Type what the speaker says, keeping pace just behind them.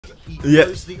He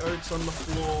throws the oats on the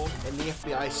floor, and the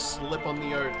FBI slip on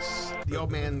the oats. The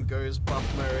old man goes buff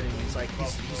mode, and he's like,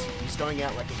 he's going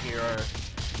out like a hero.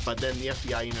 But then the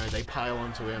FBI, you know, they pile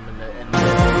onto him, and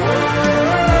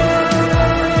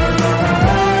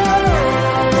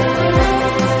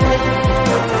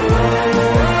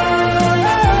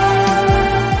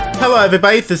Hello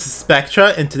everybody, this is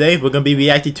Spectra, and today we're going to be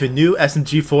reacting to a new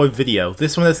SMG4 video.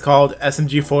 This one is called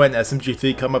SMG4 and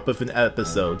SMG3 come up with an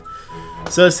episode.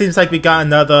 So it seems like we got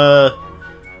another,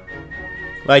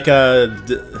 like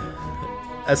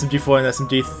SMG4 and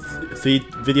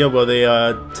SMG3 video where they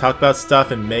talk about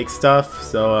stuff and make stuff.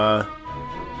 So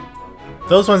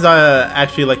those ones are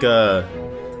actually like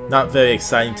not very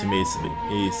exciting to me.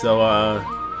 So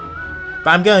but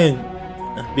I'm going to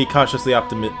be cautiously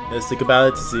optimistic about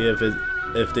it to see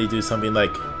if they do something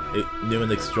like new and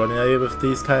extraordinary with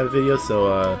these kind of videos.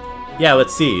 So yeah,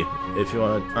 let's see. If you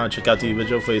want to check out the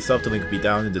original for yourself, the link will be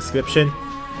down in the description.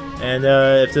 And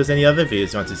if there's any other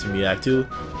videos you want to see me react to,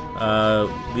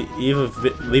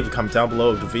 leave a comment down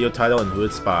below with the video title and who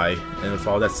it's by. And with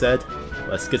all that said,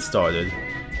 let's get started.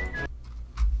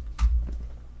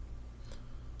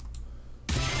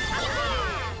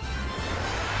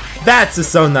 That's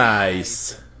just so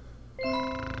nice!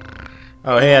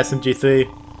 Oh, hey SMG3.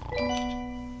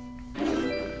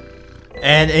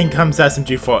 And in comes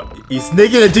SMG4. He's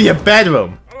sneaking into your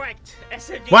bedroom! Alright,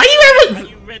 SMG4, why are you Are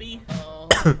you ready?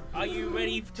 Are you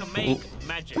ready to make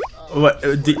magic? What?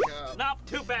 Not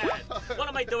too bad. What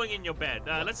am I doing in your bed?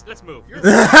 Let's move.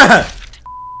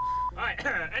 Alright,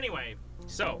 anyway,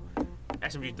 so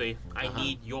SMG3, I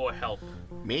need your help.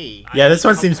 Me? Yeah, this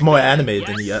one seems more animated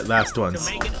than the last ones.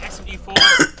 To make an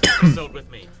SMG4 episode with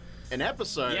me. An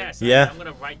episode? Yes. Yeah. I'm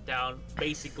gonna write down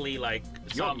basically like.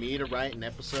 You want me to write an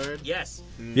episode? Yes.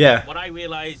 Yeah. What I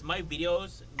realized, my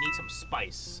videos need some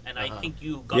spice, and I think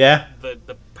you got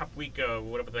the paprika, or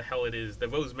whatever the hell it is, the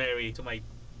rosemary to my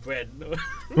bread.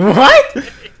 What?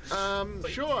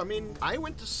 Sure. I mean, I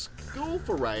went to school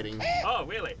for writing. Oh,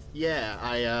 really? Yeah,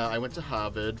 I went to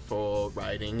Harvard for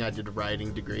writing. I did a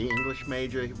writing degree, English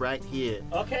major right here.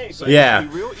 Okay. So yeah.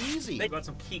 it'll be real easy. We got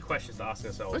some key questions to ask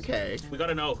ourselves. Okay. We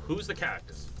gotta know who's the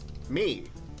characters. Me.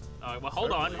 Alright, well,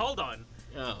 hold on.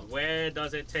 Oh. Where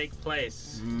does it take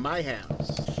place? My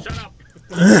house. Shut up.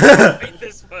 Wait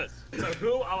this first. So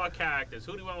who are our characters?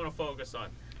 Who do I want to focus on?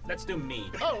 Let's do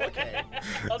me. Oh, okay.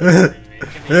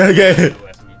 Okay.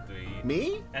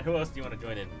 Me? And who else do you want to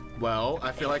join in? Well,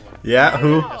 I feel like Yeah,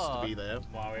 who? has to be there.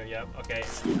 Mario, yep. Okay.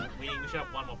 We should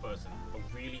have one more person. A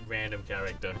really random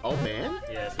character. Oh man?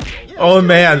 Yes. Old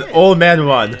man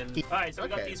one. Alright, so we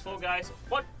got these four guys.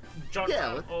 What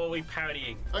genre are we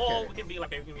parodying? Or we can be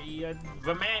like a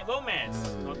romance.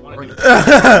 Not one of these.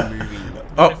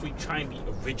 What if we try and be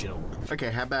original?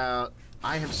 Okay, how about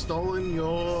I have stolen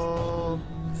your...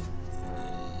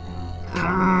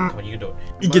 Come on, you can do it.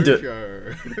 You can do it.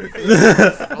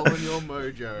 Stolen your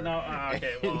mojo. No,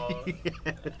 okay, well...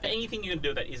 anything you can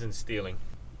do that isn't stealing.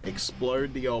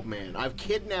 Explode the old man. I've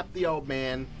kidnapped the old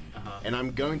man, and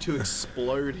I'm going to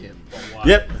explode him.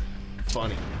 Yep.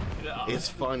 Funny. It's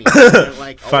funny.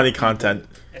 Like funny content.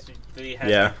 SMG3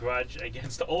 has a grudge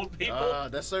against old people.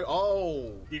 That's so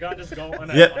old. You can't just go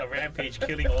on a rampage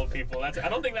killing old people. I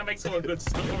don't think that makes for a good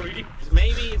story.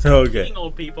 Maybe instead of killing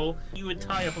old people, you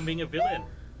retire from being a villain.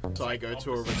 So I go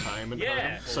to a retirement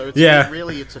home. So it's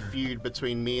really it's a feud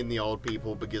between me and the old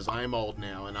people because I'm old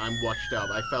now and I'm washed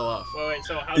up. I fell off. Wait,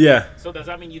 so how so does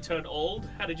that mean you turned old?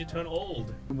 How did you turn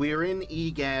old? We're in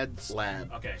EGAD's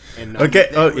lab. Okay. And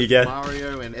EGAD.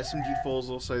 Mario and SMG4's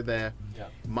also there. Yeah.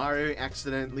 Mario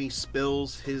accidentally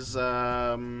spills his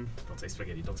Don't say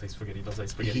spaghetti, don't say spaghetti, don't say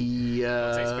spaghetti.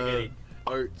 Don't say spaghetti.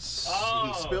 Oats.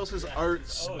 He spills his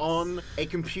oats on a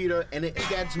computer, and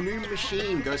EGAD's new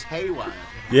machine goes haywire.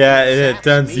 Yeah, it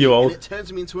turns you old. It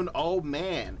turns me into an old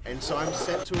man, and so I'm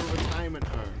sent to a retirement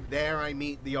home. There I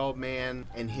meet the old man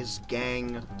and his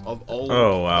gang of old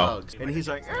thugs. And he's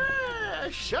like,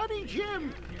 Shuddy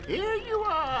Jim, here you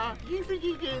are. You think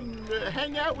you can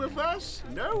hang out with us?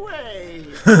 No way.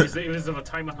 Is the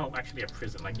retirement home actually a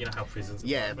prison? Like, you know how prisons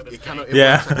it kind of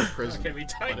like a prison. Can we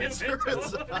tie this into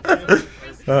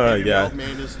oh yeah. The old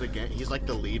man is the gang. He's like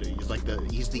the leader. He's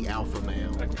the alpha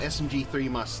male. SMG3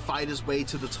 must fight his way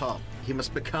to the top. He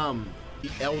must become the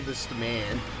eldest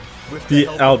man. With the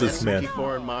eldest man.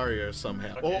 SMG4 and Mario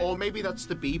somehow. Or maybe that's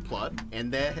the B plot,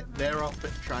 and they're off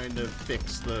trying to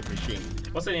fix the machine.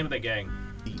 What's the name of the gang?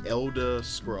 The Elder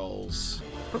Scrolls.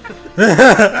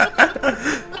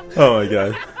 Oh my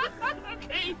god.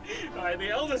 Okay. Alright, the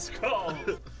Elder Scroll.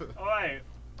 Alright.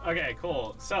 Okay,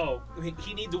 cool. So,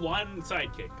 he needs one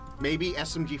sidekick. Maybe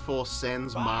SMG4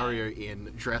 sends Mario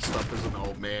in dressed up as an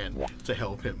old man to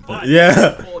help him. But yeah.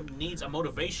 SMG4 needs a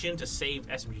motivation to save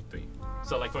SMG3.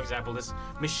 So, like, for example, this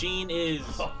machine is...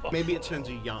 Maybe it turns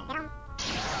you young.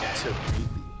 Okay.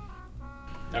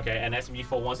 Okay, and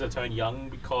SMG4 wants to turn young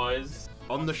because...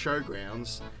 On the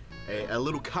showgrounds, a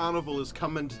little carnival is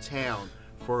coming to town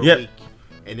for a week.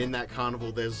 And in that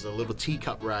carnival, there's a little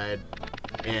teacup ride.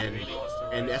 And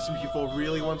SMG4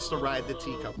 really wants to ride the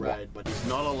teacup ride, but he's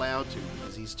not allowed to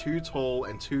because he's too tall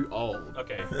and too old.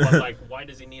 Okay, but like, why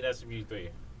does he need SMG3?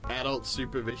 Adult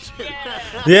supervision.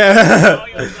 Yeah. Oh,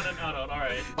 you're an adult,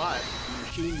 alright. But the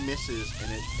machine misses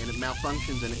and it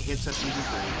malfunctions and it hits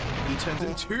SMG3. He turns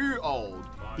him too old.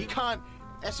 He can't.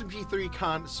 SMG3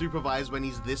 can't supervise when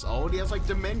he's this old. He has like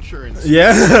dementia and stuff.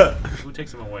 Yeah. Who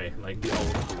takes him away? Like The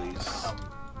old police. come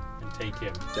and take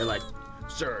him. They're like,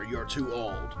 sir, you're too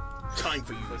old. Time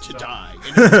for you to die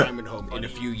in a retirement home in a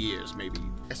few years, maybe.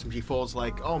 SMG4's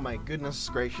like, oh my goodness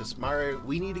gracious, Mario,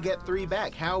 we need to get 3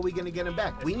 back. How are we gonna get him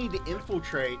back? We need to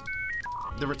infiltrate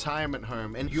the retirement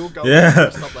home, and you'll go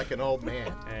dressed up like an old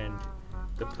man. And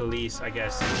the police, I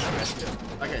guess, arrest him.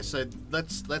 Okay, so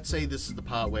let's say this is the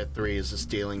part where 3 is just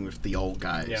dealing with the old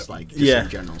guys, like just Yeah. in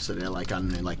general. So they're like, I don't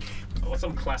know, like Or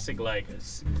some classic like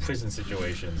prison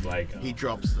situations, like he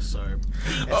drops the soap.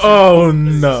 Oh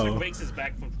no. breaks his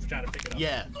back from trying to pick it up.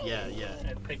 Yeah.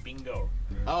 And play bingo.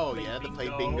 Oh yeah, they play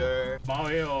bingo.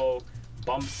 Mario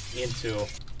bumps into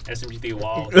SMG3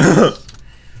 while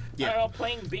Yeah.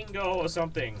 playing bingo or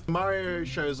something. Mario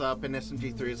shows up and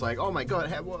SMG3 is like, oh my god,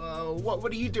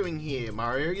 what are you doing here,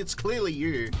 Mario? It's clearly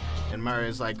you. And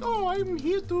Mario's like, oh, I'm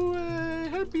here to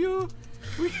help you.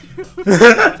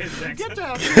 Get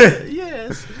down here.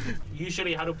 Yes.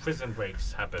 Usually, how do prison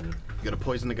breaks happen? You gotta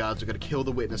poison the guards, you gotta kill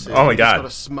the witnesses. Oh my you god. just gotta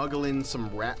smuggle in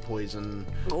some rat poison,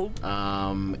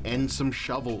 and some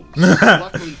shovels.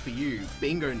 Luckily for you,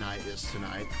 bingo night is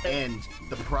tonight, and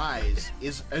the prize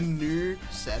is a new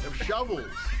set of shovels.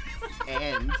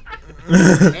 And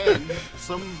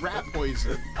some rat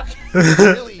poison.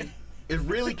 It's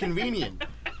really convenient.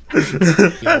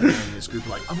 The old man in this group are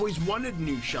like, I've always wanted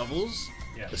new shovels.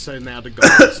 Yeah. So now the goal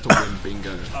is to win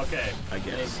bingo. Okay. I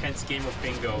guess. An intense game of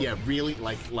bingo. Yeah, really,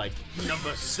 like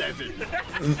number 7.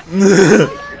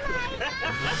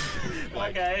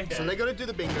 Okay. So they gotta do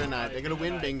the bingo night. They're gonna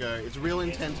win bingo. It's real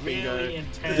intense bingo. Really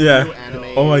intense. Yeah. Real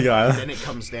anime. Oh my god. Then it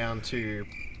comes down to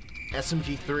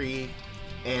SMG3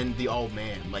 and the old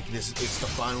man. Like it's the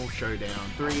final showdown.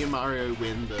 3 and Mario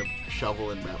win the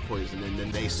shovel and rat poison, and then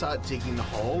they start digging the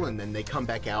hole, and then they come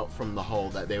back out from the hole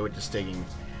that they were just digging.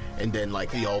 And then like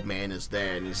the old man is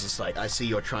there, and he's just like, I see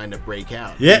you're trying to break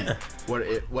out. Yeah.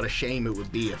 And what a shame it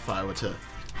would be if I were to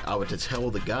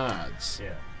tell the guards.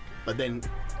 Yeah. But then,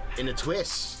 in a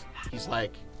twist, he's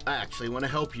like, I actually want to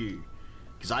help you.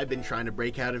 Because I've been trying to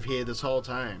break out of here this whole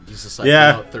time. He's just like,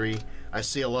 Yeah. "You know, 3, I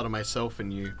see a lot of myself in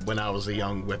you when I was a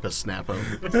young whippersnapper."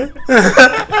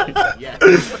 Yeah.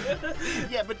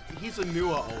 Yeah, but he's a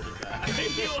newer, older guy.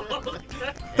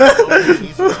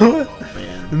 He's an old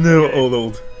man. No,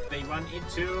 old. They run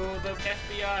into the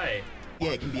FBI.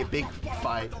 Yeah, it can be a big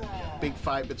fight. Big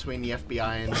fight between the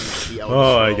FBI and the Elder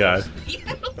Oh my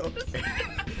Scrolls.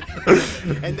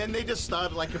 god. And then they just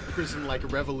start like a prison, like a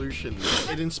revolution.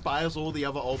 It inspires all the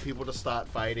other old people to start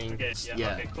fighting. Okay,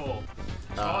 Yeah. Okay, cool.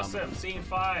 Awesome. Scene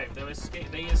 5. They're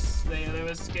escaping.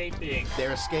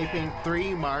 They're escaping.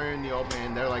 3, Mario and the old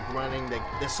man, they're like running.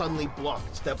 They're suddenly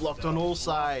blocked. They're blocked on all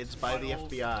sides by the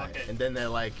FBI. Okay. And then they're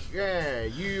like, yeah,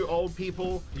 you old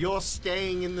people, you're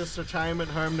staying in this retirement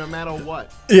home no matter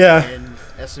what. Yeah. And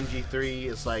SMG3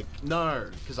 is like, no,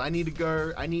 because I need to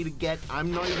go. I need to get.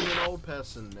 I'm not even an old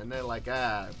person. And they're like, you,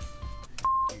 I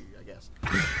guess.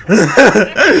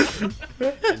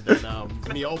 And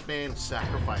then the old man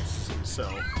sacrifices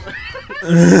himself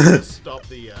to stop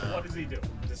the. What does he do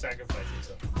to sacrifice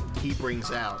himself? He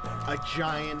brings out a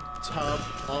giant tub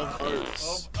of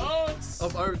oats.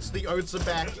 Of oats. The oats are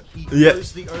back. He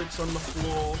throws the oats on the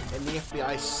floor, and the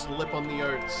FBI slip on the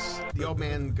oats. The old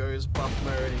man goes buff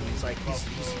mode, and he's like,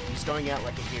 he's going out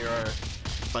like a hero.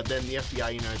 But then the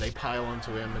FBI, they pile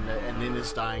onto him, and in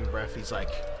his dying breath, he's like,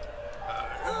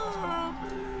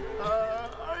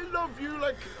 I love you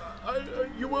like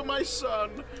you were my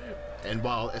son. And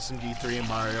while SMG3 and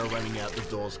Mario are running out, the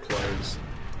doors close.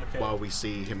 While we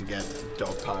see him get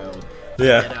dogpiled.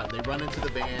 Yeah. They get out, they run into the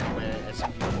van where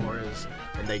SMG4 is,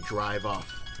 and they drive off.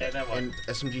 And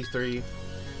SMG3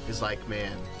 is like,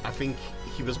 man, I think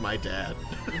he was my dad.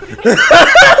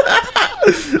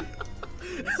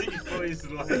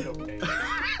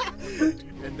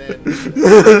 And then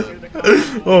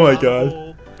oh my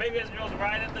god. Maybe it's just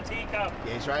riding the teacup.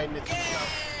 Yeah, he's riding the teacup.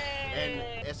 And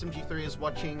SMG3 is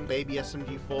watching baby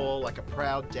SMG4 like a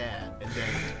proud dad. And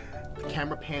then the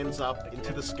camera pans up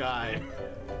into the sky.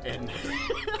 And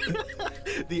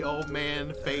the old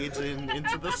man fades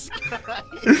into the sky.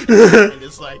 And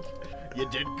it's like, you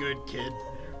did good, kid.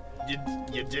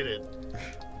 You did it.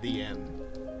 The end.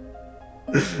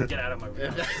 Get out of my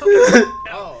room.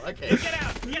 Oh, okay. Get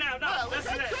out! Get out! No, that's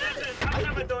it. I'm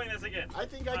never doing this again. I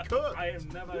think I could. I am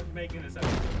never making this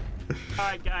episode.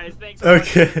 Alright, guys. Thanks for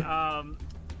watching.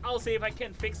 I'll see if I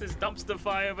can fix this dumpster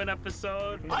fire of an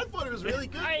episode. I thought it was really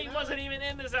good. I wasn't even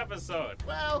in this episode.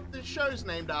 Well, the show's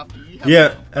named after you.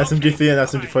 Yeah, SMG3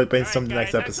 and SMG4 brainstorm the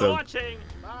next episode.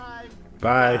 Bye.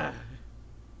 Bye.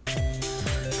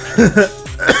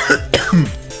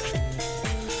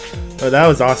 Oh, that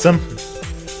was awesome.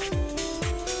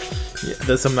 Yeah,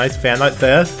 there's some nice fan art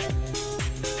there.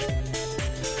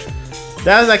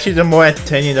 That was actually the more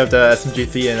entertaining of the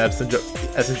SMG3 and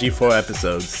SMG4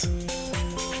 episodes.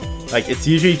 Like, it's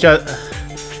usually just...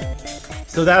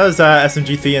 So that was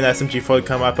SMG3 and SMG4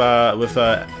 come up with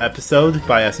an episode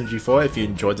by SMG4. If you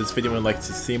enjoyed this video and would like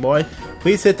to see more,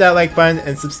 please hit that like button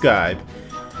and subscribe.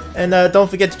 And don't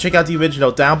forget to check out the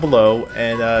original down below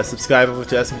and subscribe over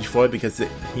to SMG4 because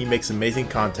he makes amazing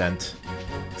content.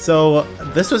 So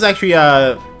this was actually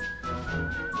I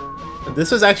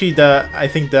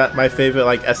think that my favorite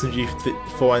like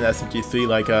SMG4 and SMG3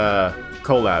 like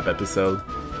collab episode,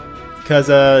 because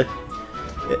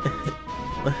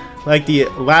like the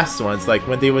last ones, like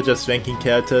when they were just ranking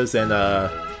characters and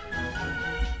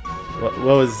what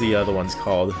was the other ones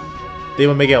called? They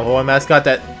were making a horror mascot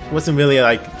that wasn't really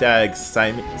like that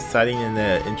exciting and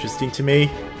interesting to me,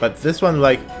 but this one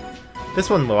was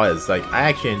like I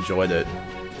actually enjoyed it.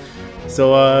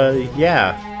 So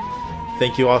yeah,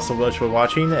 thank you all so much for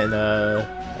watching, and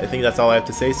I think that's all I have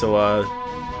to say. So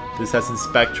this has been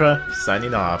Spectra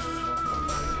signing off.